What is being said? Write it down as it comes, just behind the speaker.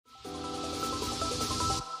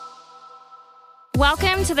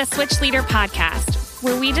Welcome to the Switch Leader Podcast,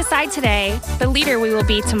 where we decide today the leader we will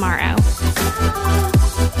be tomorrow.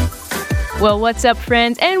 Well, what's up,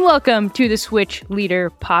 friends, and welcome to the Switch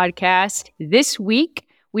Leader Podcast. This week,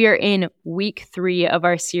 we are in week 3 of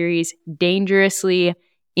our series, Dangerously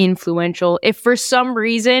Influential. If for some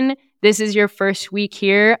reason this is your first week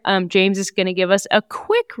here, James is going to give us a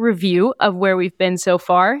quick review of where we've been so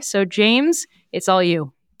far. So, James, it's all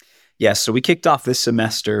you. Yes, so we kicked off this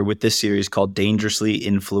semester with this series called Dangerously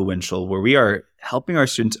Influential, where we are helping our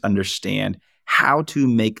students understand how to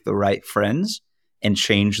make the right friends and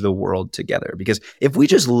change the world together. Because if we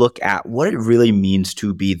just look at what it really means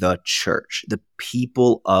to be the church, the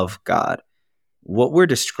people of God, what we're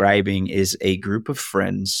describing is a group of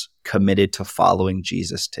friends committed to following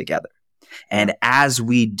Jesus together. And as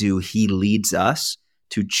we do, he leads us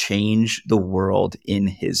to change the world in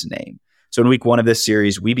his name. So in week 1 of this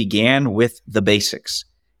series, we began with the basics.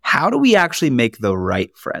 How do we actually make the right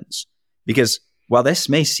friends? Because while this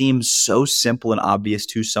may seem so simple and obvious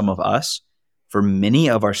to some of us, for many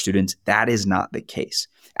of our students, that is not the case.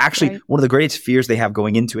 Actually, One of the greatest fears they have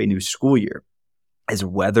going into a new school year is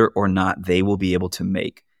whether or not they will be able to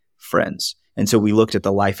make friends. And so we looked at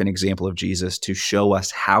the life and example of Jesus to show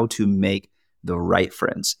us how to make the right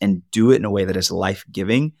friends and do it in a way that is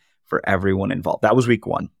life-giving for everyone involved. That was week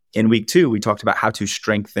 1. In week 2, we talked about how to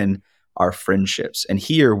strengthen our friendships. And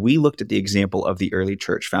here we looked at the example of the early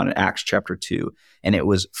church found in Acts chapter 2. And it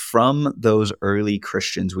was from those early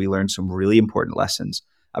Christians, we learned some really important lessons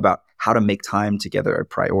about how to make time together a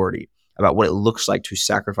priority, about what it looks like to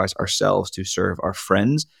sacrifice ourselves to serve our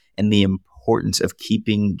friends, and the importance of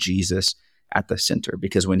keeping Jesus at the center.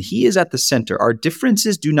 Because when he is at the center, our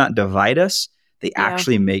differences do not divide us. They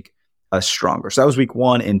actually make us stronger. So that was week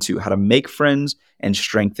 1 and 2, how to make friends and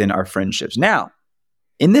strengthen our friendships. Now,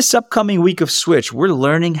 in this upcoming week of Switch, we're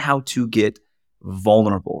learning how to get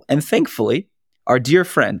vulnerable. And thankfully, our dear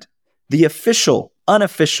friend, the official,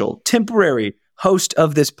 unofficial, temporary host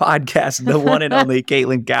of this podcast, the one and only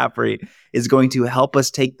Caitlin Caffrey, is going to help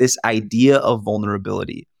us take this idea of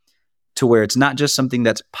vulnerability to where it's not just something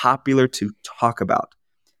that's popular to talk about,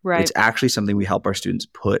 but it's actually something we help our students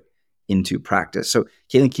put into practice. So,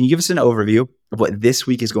 Caitlin, can you give us an overview of what this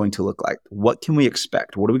week is going to look like? What can we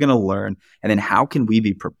expect? What are we going to learn? And then how can we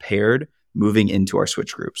be prepared moving into our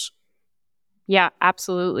Switch groups? Yeah,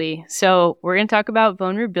 absolutely. So we're going to talk about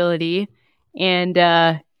vulnerability,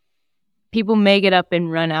 and people may get up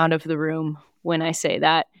and run out of the room when I say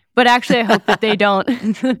that. But actually, I hope that they don't,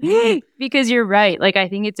 because you're right. Like, I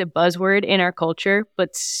think it's a buzzword in our culture,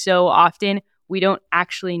 but so often we don't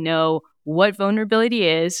actually know what vulnerability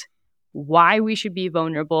is, why we should be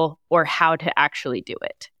vulnerable, or how to actually do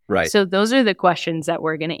it. Right. So those are the questions that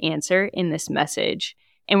we're going to answer in this message.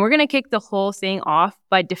 And we're going to kick the whole thing off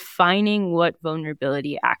by defining what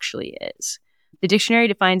vulnerability actually is. The dictionary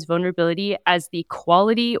defines vulnerability as the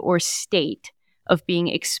quality or state of being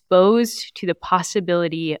exposed to the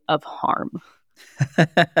possibility of harm.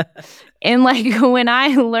 And like, when I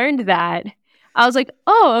learned that, I was like,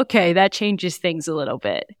 oh, okay, that changes things a little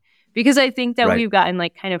bit. Because I think that we've gotten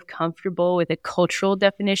like kind of comfortable with a cultural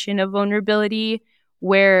definition of vulnerability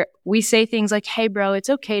where we say things like, hey, bro, it's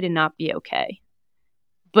okay to not be okay.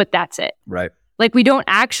 But that's it. Right. Like, we don't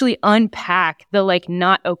actually unpack the like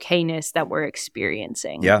not okayness that we're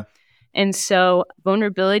experiencing. Yeah. And so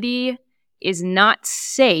vulnerability is not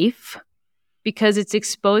safe because it's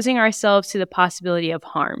exposing ourselves to the possibility of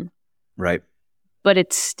harm. Right. But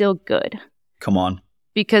it's still good. Come on.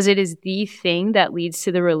 Because it is the thing that leads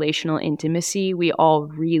to the relational intimacy we all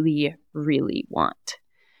really, really want.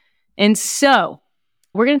 And so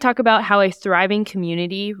we're going to talk about how a thriving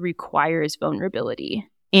community requires vulnerability.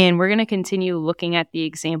 And we're going to continue looking at the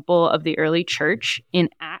example of the early church in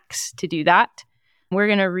Acts to do that. We're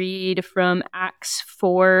going to read from Acts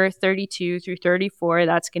 4:32 through 34.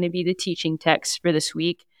 That's going to be the teaching text for this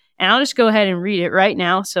week. And I'll just go ahead and read it right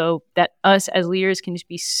now so that us as leaders can just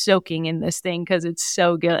be soaking in this thing because it's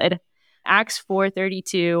so good. Acts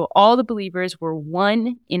 4:32, all the believers were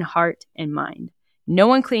one in heart and mind. No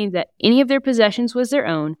one claimed that any of their possessions was their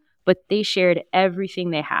own, but they shared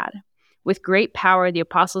everything they had. With great power, the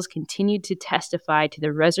apostles continued to testify to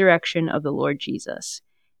the resurrection of the Lord Jesus.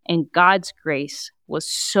 And God's grace was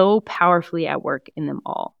so powerfully at work in them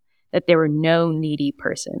all that there were no needy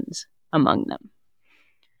persons among them.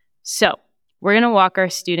 So we're going to walk our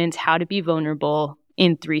students how to be vulnerable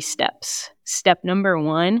in 3 steps. Step number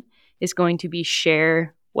 1 is going to be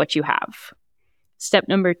share what you have. Step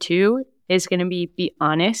number 2 is going to be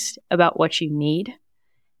honest about what you need.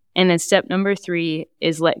 And then step number 3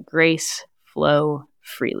 is let grace flow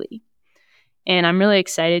freely. And I'm really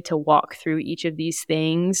excited to walk through each of these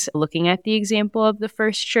things, looking at the example of the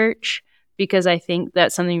first church, because I think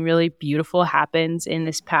that something really beautiful happens in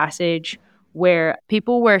this passage where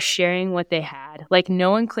people were sharing what they had. Like,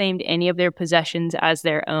 no one claimed any of their possessions as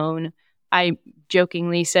their own. I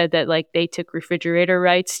jokingly said that like they took refrigerator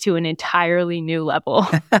rights to an entirely new level.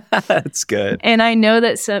 That's good. And I know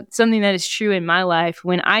that something that is true in my life,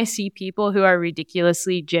 when I see people who are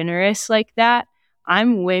ridiculously generous like that,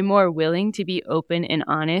 I'm way more willing to be open and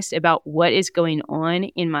honest about what is going on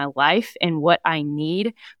in my life and what I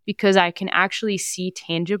need, because I can actually see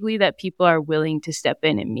tangibly that people are willing to step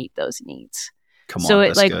in and meet those needs. So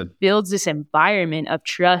it like builds this environment of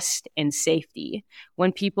trust and safety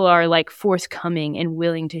when people are like forthcoming and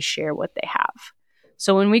willing to share what they have.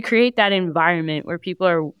 So when we create that environment where people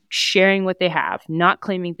are sharing what they have, not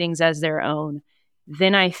claiming things as their own,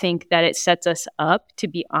 then I think that it sets us up to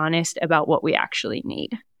be honest about what we actually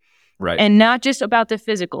need. Right. And not just about the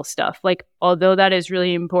physical stuff. Like, although that is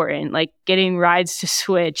really important, like getting rides to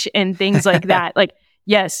Switch and things like that. Like,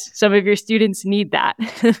 yes, some of your students need that.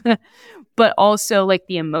 But also like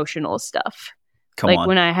the emotional stuff. Like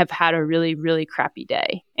when I have had a really, really crappy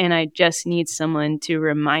day and I just need someone to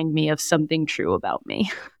remind me of something true about me.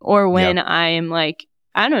 Or when I am like,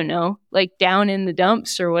 I don't know, like down in the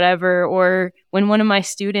dumps or whatever. Or when one of my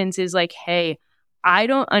students is like, hey, I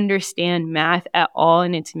don't understand math at all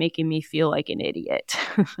and it's making me feel like an idiot.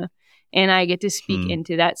 And I get to speak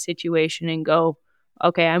into that situation and go,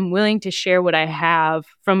 okay, I'm willing to share what I have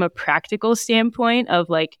from a practical standpoint of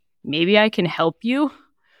like, maybe I can help you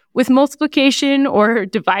with multiplication or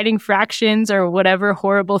dividing fractions or whatever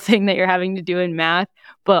horrible thing that you're having to do in math.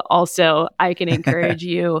 But also I can encourage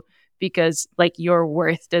you because like your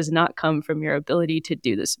worth does not come from your ability to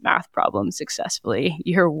do this math problem successfully.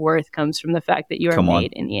 Your worth comes from the fact that you are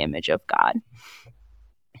made in the image of God.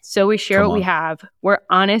 So we share what we have. We're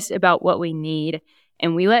honest about what we need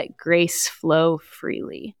and we let grace flow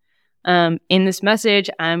freely. In this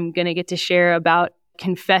message, I'm going to get to share about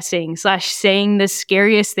confessing/saying the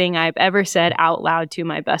scariest thing I've ever said out loud to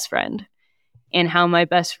my best friend, and how my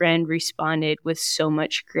best friend responded with so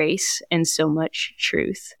much grace and so much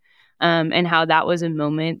truth. And how that was a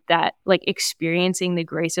moment that like experiencing the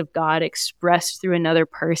grace of God expressed through another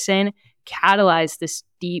person catalyzed this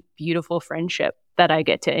deep, beautiful friendship that I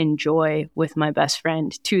get to enjoy with my best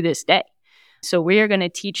friend to this day. So we are going to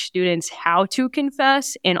teach students how to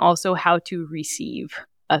confess and also how to receive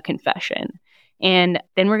a confession. And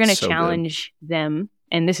then we're going to challenge them.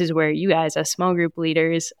 And this is where you guys as small group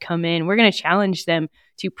leaders come in. We're going to challenge them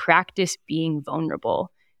to practice being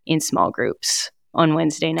vulnerable in small groups on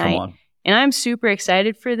Wednesday night. And I'm super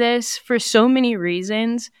excited for this for so many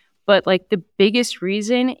reasons. But like the biggest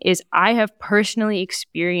reason is I have personally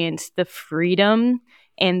experienced the freedom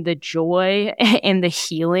and the joy and the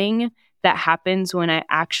healing that happens when I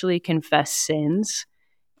actually confess sins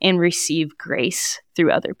and receive grace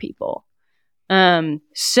through other people.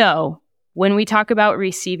 So when we talk about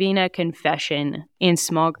receiving a confession in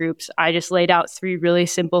small groups, I just laid out 3 really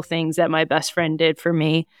simple things that my best friend did for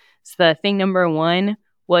me. So the thing number 1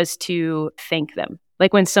 was to thank them.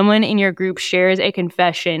 Like when someone in your group shares a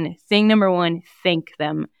confession, thing number 1, thank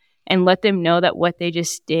them and let them know that what they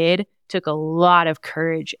just did took a lot of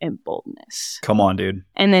courage and boldness. Come on, dude.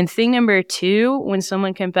 And then thing number 2, when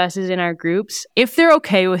someone confesses in our groups, if they're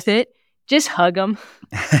okay with it, just hug them.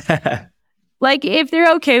 Like, if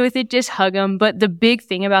they're okay with it, just hug them. But the big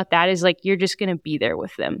thing about that is, like, you're just going to be there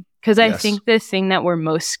with them. Because I think the thing that we're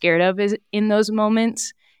most scared of is in those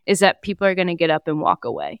moments is that people are going to get up and walk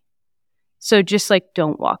away. So just, like,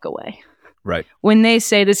 don't walk away. Right. When they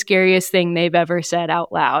say the scariest thing they've ever said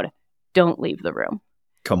out loud, don't leave the room.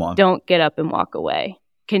 Come on. Don't get up and walk away.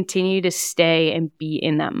 Continue to stay and be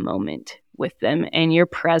in that moment with them. And your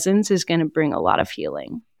presence is going to bring a lot of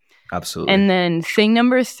healing. Absolutely. And then thing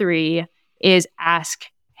number 3 is ask,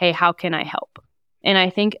 hey, how can I help? And I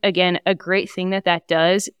think, again, a great thing that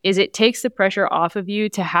does is it takes the pressure off of you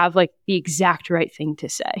to have like the exact right thing to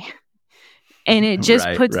say. And it just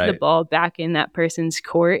puts the ball back in that person's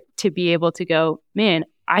court to be able to go, man,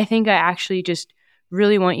 I think I actually just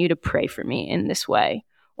really want you to pray for me in this way.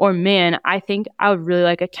 Or, man, I think I would really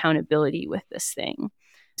like accountability with this thing.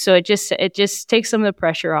 So it just takes some of the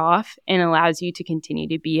pressure off and allows you to continue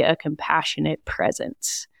to be a compassionate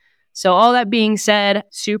presence. So all that being said,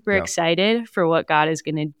 super excited for what God is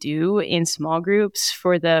going to do in small groups,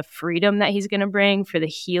 for the freedom that he's going to bring, for the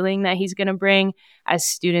healing that he's going to bring as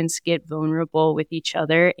students get vulnerable with each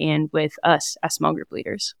other and with us as small group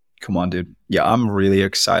leaders. Come on, dude. Yeah, I'm really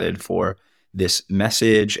excited for this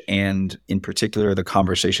message and in particular the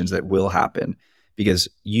conversations that will happen, because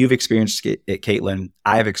you've experienced it, Caitlin.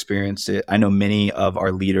 I've experienced it. I know many of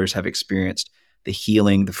our leaders have experienced the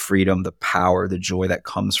healing, the freedom, the power, the joy that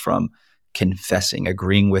comes from confessing,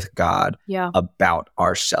 agreeing with God about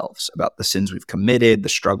ourselves, about the sins we've committed, the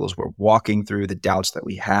struggles we're walking through, the doubts that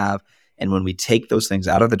we have. And when we take those things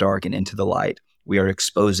out of the dark and into the light, we are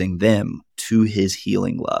exposing them to his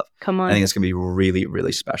healing love. Come on. I think it's going to be really,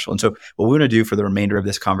 really special. And so what we're going to do for the remainder of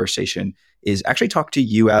this conversation is actually talk to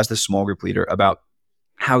you as the small group leader about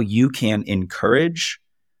how you can encourage,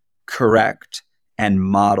 correct, and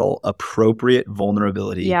model appropriate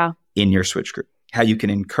vulnerability in your switch group. How you can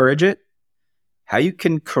encourage it, how you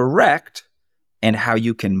can correct, and how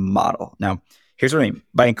you can model. Now, here's what I mean.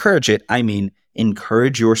 By encourage it, I mean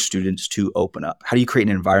encourage your students to open up. How do you create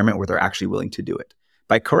an environment where they're actually willing to do it?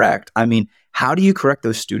 By correct, I mean, how do you correct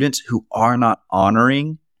those students who are not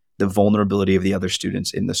honoring the vulnerability of the other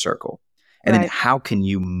students in the circle? And then how can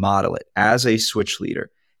you model it as a switch leader?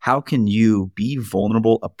 How can you be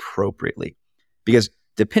vulnerable appropriately? Because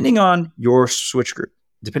depending on your switch group,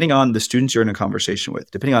 depending on the students you're in a conversation with,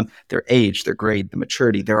 depending on their age, their grade, the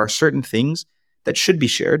maturity, there are certain things that should be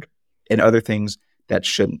shared and other things that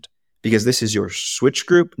shouldn't. Because this is your switch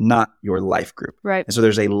group, not your life group. Right. And so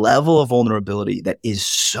there's a level of vulnerability that is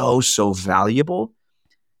so, so valuable,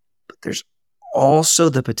 but there's also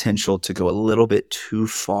the potential to go a little bit too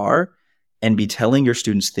far and be telling your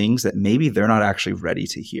students things that maybe they're not actually ready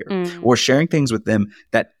to hear, or sharing things with them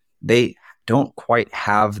that they don't quite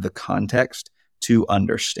have the context to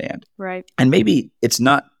understand. Right. And maybe it's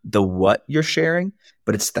not the what you're sharing,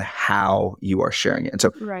 but it's the how you are sharing it. And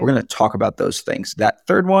so we're going to talk about those things. That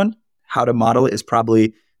third one, how to model it, is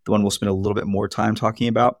probably the one we'll spend a little bit more time talking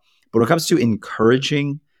about. But when it comes to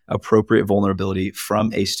encouraging appropriate vulnerability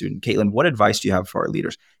from a student, Caitlin, what advice do you have for our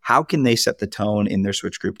leaders? How can they set the tone in their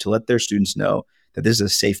switch group to let their students know that this is a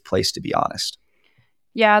safe place to be honest?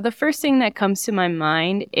 Yeah, the first thing that comes to my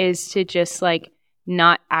mind is to just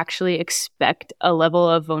not actually expect a level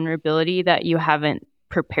of vulnerability that you haven't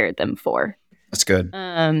prepared them for. That's good.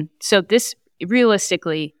 So this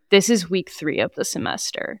is week 3 of the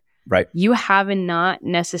semester. Right. You have not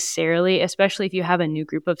necessarily, especially if you have a new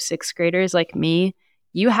group of 6th graders like me,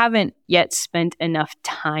 you haven't yet spent enough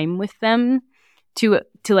time with them to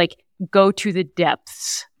go to the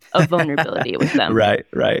depths of vulnerability with them. Right.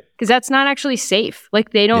 Because that's not actually safe.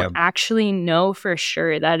 They don't actually know for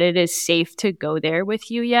sure that it is safe to go there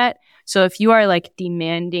with you yet. So if you are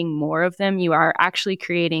demanding more of them, you are actually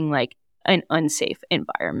creating an unsafe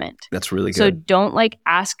environment. That's really good. So don't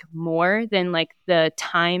ask more than the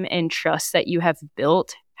time and trust that you have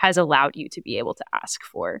built has allowed you to be able to ask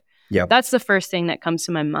for. Yeah. That's the first thing that comes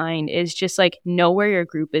to my mind is just know where your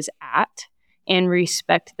group is at and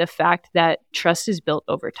respect the fact that trust is built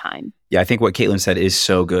over time. Yeah, I think what Caitlin said is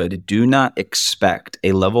so good. Do not expect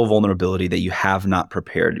a level of vulnerability that you have not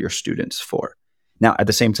prepared your students for. Now, at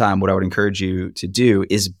the same time, what I would encourage you to do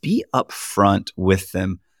is be upfront with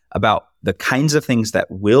them about the kinds of things that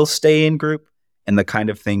will stay in group and the kind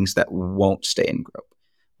of things that won't stay in group.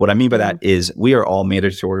 What I mean by that is we are all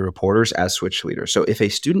mandatory reporters as switch leaders. So if a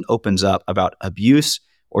student opens up about abuse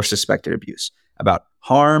or suspected abuse, about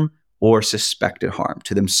harm or suspected harm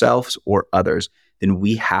to themselves or others, then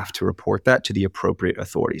we have to report that to the appropriate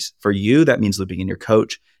authorities. For you, that means looping in your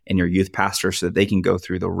coach and your youth pastor so that they can go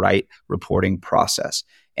through the right reporting process.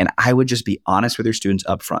 And I would just be honest with your students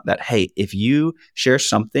up front that, hey, if you share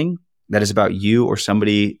something that is about you or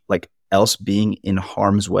somebody else being in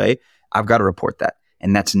harm's way, I've got to report that.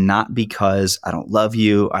 And that's not because I don't love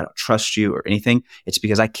you, I don't trust you or anything. It's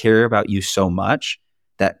because I care about you so much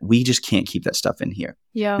that we just can't keep that stuff in here.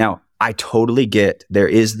 Yeah. Now, I totally get there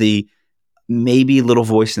is the maybe little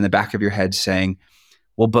voice in the back of your head saying,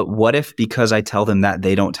 well, but what if because I tell them that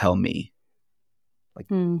they don't tell me?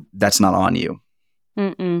 That's not on you.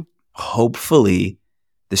 Hopefully,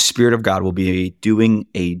 the Spirit of God will be doing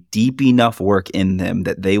a deep enough work in them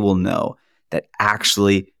that they will know that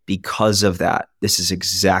actually, because of that, this is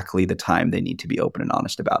exactly the time they need to be open and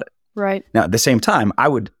honest about it. Right. Now, at the same time, I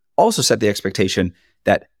would also set the expectation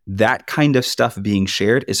that that kind of stuff being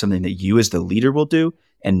shared is something that you as the leader will do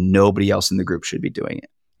and nobody else in the group should be doing it.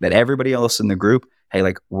 That everybody else in the group, hey,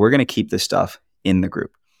 we're going to keep this stuff in the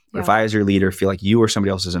group. But if I, as your leader, feel like you or somebody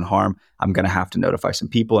else is in harm, I'm going to have to notify some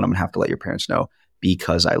people and I'm going to have to let your parents know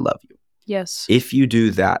because I love you. Yes. If you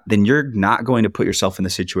do that, then you're not going to put yourself in the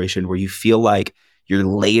situation where you feel like you're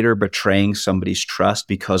later betraying somebody's trust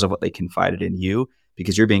because of what they confided in you,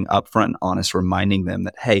 because you're being upfront and honest, reminding them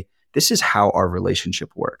that, hey, this is how our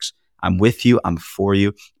relationship works. I'm with you, I'm for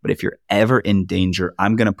you, but if you're ever in danger,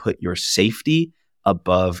 I'm going to put your safety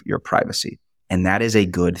above your privacy. And that is a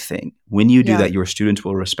good thing. When you do Yeah. that, your students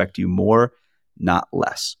will respect you more, not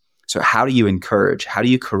less. So how do you encourage? How do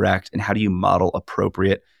you correct? And how do you model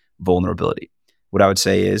appropriate vulnerability? What I would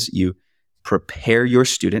say is you prepare your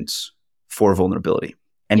students for vulnerability.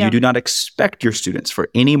 And Yeah. you do not expect your students for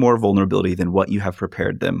any more vulnerability than what you have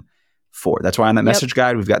prepared them for. That's why on that Yep. message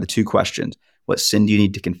guide, we've got the 2 questions. What sin do you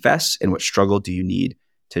need to confess? And what struggle do you need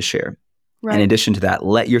to share? Right. In addition to that,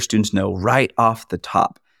 let your students know right off the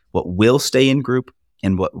top what will stay in group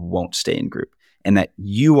and what won't stay in group. And that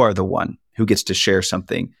you are the one who gets to share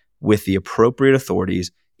something with the appropriate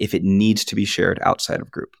authorities if it needs to be shared outside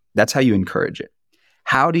of group. That's how you encourage it.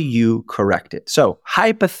 How do you correct it? So,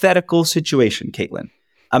 hypothetical situation, Caitlin.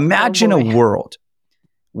 Imagine a boy. world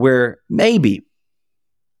where maybe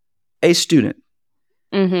a student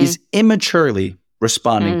Mhm. is immaturely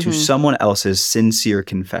responding to Mhm. someone else's sincere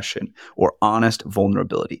confession or honest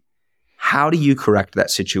vulnerability. How do you correct that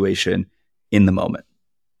situation in the moment?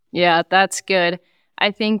 Yeah, that's good.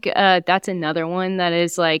 I think that's another one that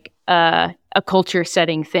is like a culture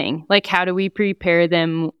setting thing. Like, how do we prepare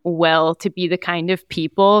them well to be the kind of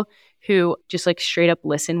people who just like straight up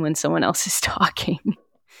listen when someone else is talking?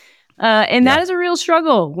 And that Yeah. is a real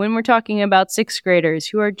struggle when we're talking about 6th graders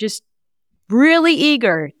who are just really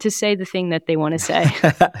eager to say the thing that they want to say.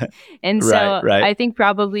 And so Right. I think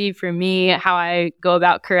probably for me, how I go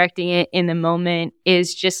about correcting it in the moment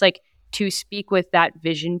is just like to speak with that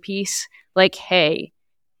vision piece. Like, hey,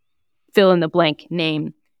 fill in the blank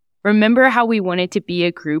name. Remember how we wanted to be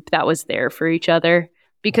a group that was there for each other?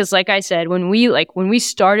 Because like I said, when we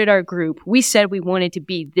started our group, we said we wanted to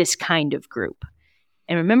be this kind of group.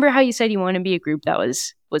 And remember how you said you want to be a group that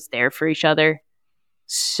was there for each other?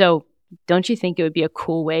 So don't you think it would be a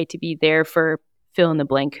cool way to be there for fill in the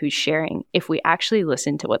blank who's sharing if we actually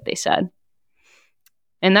listened to what they said?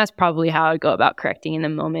 And that's probably how I'd go about correcting in the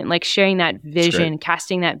moment, like sharing that vision,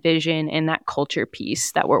 casting that vision and that culture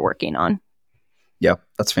piece that we're working on. Yeah,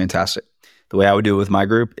 that's fantastic. The way I would do it with my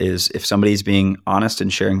group is if somebody's being honest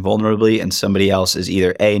and sharing vulnerably and somebody else is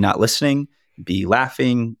either A, not listening, B,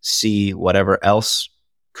 laughing, C, whatever else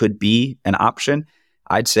could be an option,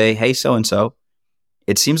 I'd say, hey, so-and-so,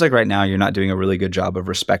 it seems like right now you're not doing a really good job of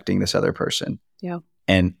respecting this other person. Yeah.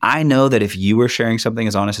 And I know that if you were sharing something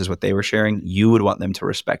as honest as what they were sharing, you would want them to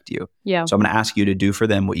respect you. Yeah. So I'm going to ask you to do for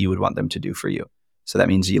them what you would want them to do for you. So that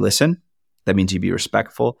means you listen. That means you be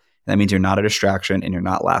respectful. And that means you're not a distraction and you're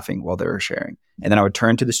not laughing while they're sharing. And then I would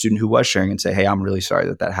turn to the student who was sharing and say, hey, I'm really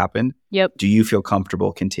sorry that happened. Yep. Do you feel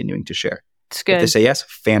comfortable continuing to share? It's good. If they say yes,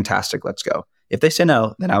 fantastic, let's go. If they say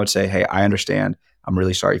no, then I would say, hey, I understand. I'm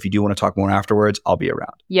really sorry. If you do want to talk more afterwards, I'll be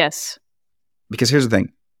around. Yes. Because here's the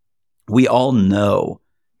thing. We all know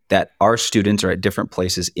that our students are at different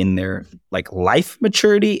places in their like life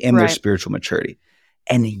maturity and their Right. spiritual maturity.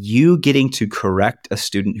 And you getting to correct a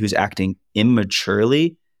student who's acting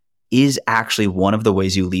immaturely is actually one of the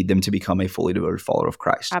ways you lead them to become a fully devoted follower of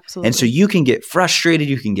Christ. Absolutely. And so you can get frustrated,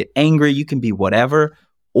 you can get angry, you can be whatever,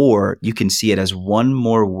 or you can see it as one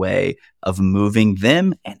more way of moving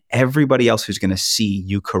them and everybody else who's going to see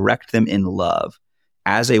you correct them in love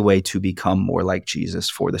as a way to become more like Jesus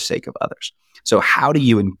for the sake of others. So how do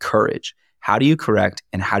you encourage? How do you correct?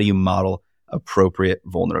 And how do you model appropriate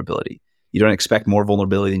vulnerability? You don't expect more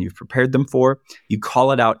vulnerability than you've prepared them for. You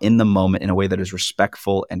call it out in the moment in a way that is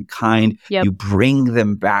respectful and kind. Yep. You bring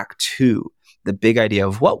them back to the big idea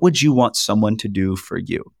of what would you want someone to do for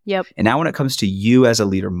you? Yep. And now when it comes to you as a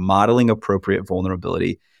leader modeling appropriate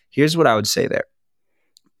vulnerability, here's what I would say there.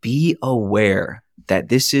 Be aware that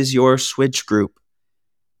this is your switch group,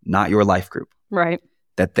 not your life group. Right.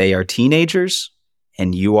 That they are teenagers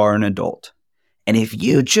and you are an adult. And if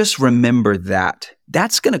you just remember that,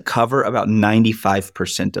 that's going to cover about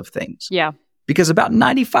 95% of things. Yeah. Because about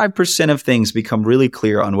 95% of things become really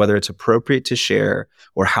clear on whether it's appropriate to share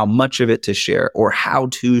or how much of it to share or how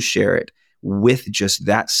to share it with just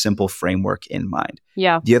that simple framework in mind.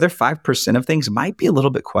 Yeah. The other 5% of things might be a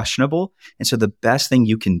little bit questionable. And so the best thing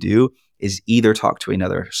you can do is either talk to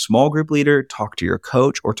another small group leader, talk to your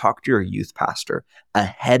coach, or talk to your youth pastor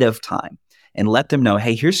ahead of time and let them know,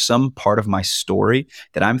 hey, here's some part of my story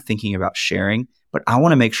that I'm thinking about sharing, but I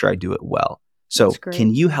want to make sure I do it well. So That's great.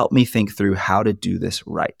 can you help me think through how to do this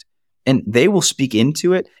right? And they will speak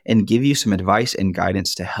into it and give you some advice and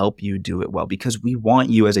guidance to help you do it well, because we want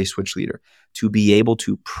you as a switch leader to be able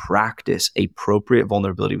to practice appropriate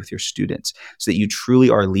vulnerability with your students so that you truly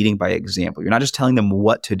are leading by example. You're not just telling them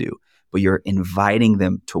what to do, but you're inviting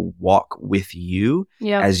them to walk with you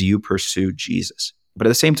Yeah. as you pursue Jesus. But at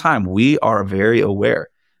the same time, we are very aware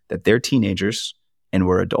that they're teenagers and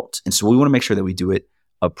we're adults. And so we want to make sure that we do it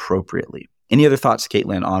appropriately. Any other thoughts,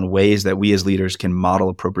 Caitlin, on ways that we as leaders can model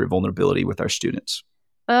appropriate vulnerability with our students?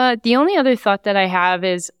 The only other thought that I have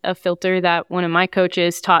is a filter that one of my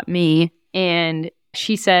coaches taught me. And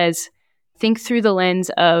she says, think through the lens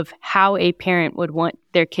of how a parent would want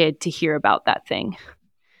their kid to hear about that thing.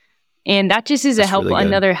 And that just is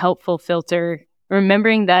another helpful filter,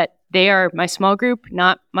 remembering that they are my small group,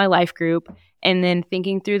 not my life group. And then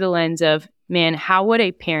thinking through the lens of, man, how would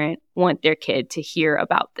a parent want their kid to hear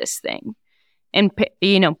about this thing? And,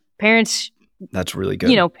 parents, that's really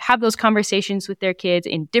good. Have those conversations with their kids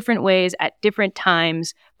in different ways at different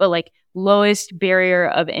times, but like lowest barrier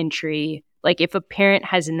of entry. Like if a parent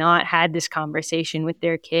has not had this conversation with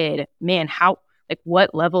their kid, man,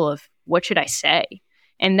 what level of what should I say?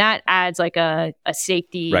 And that adds like a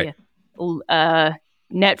safety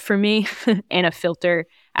net for me and a filter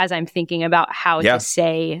as I'm thinking about how to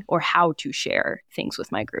say or how to share things with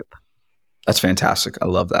my group. That's fantastic. I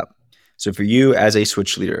love that. So for you as a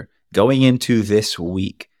Switch leader, going into this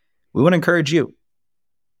week, we want to encourage you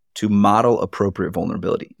to model appropriate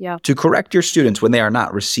vulnerability, to correct your students when they are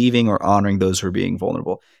not receiving or honoring those who are being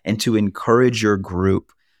vulnerable, and to encourage your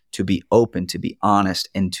group to be open, to be honest,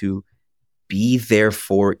 and to be there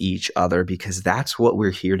for each other, because that's what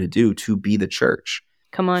we're here to do, to be the church.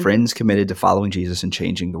 Come on. Friends committed to following Jesus and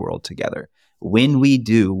changing the world together. When we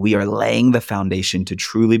do, we are laying the foundation to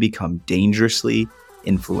truly become dangerously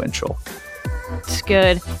influential. It's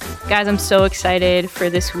good. Guys, I'm so excited for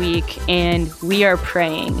this week, and we are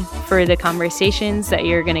praying for the conversations that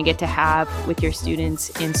you're going to get to have with your students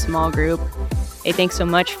in small group. Hey, thanks so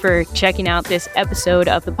much for checking out this episode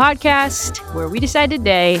of the podcast where we decide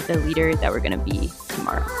today the leader that we're going to be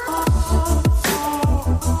tomorrow.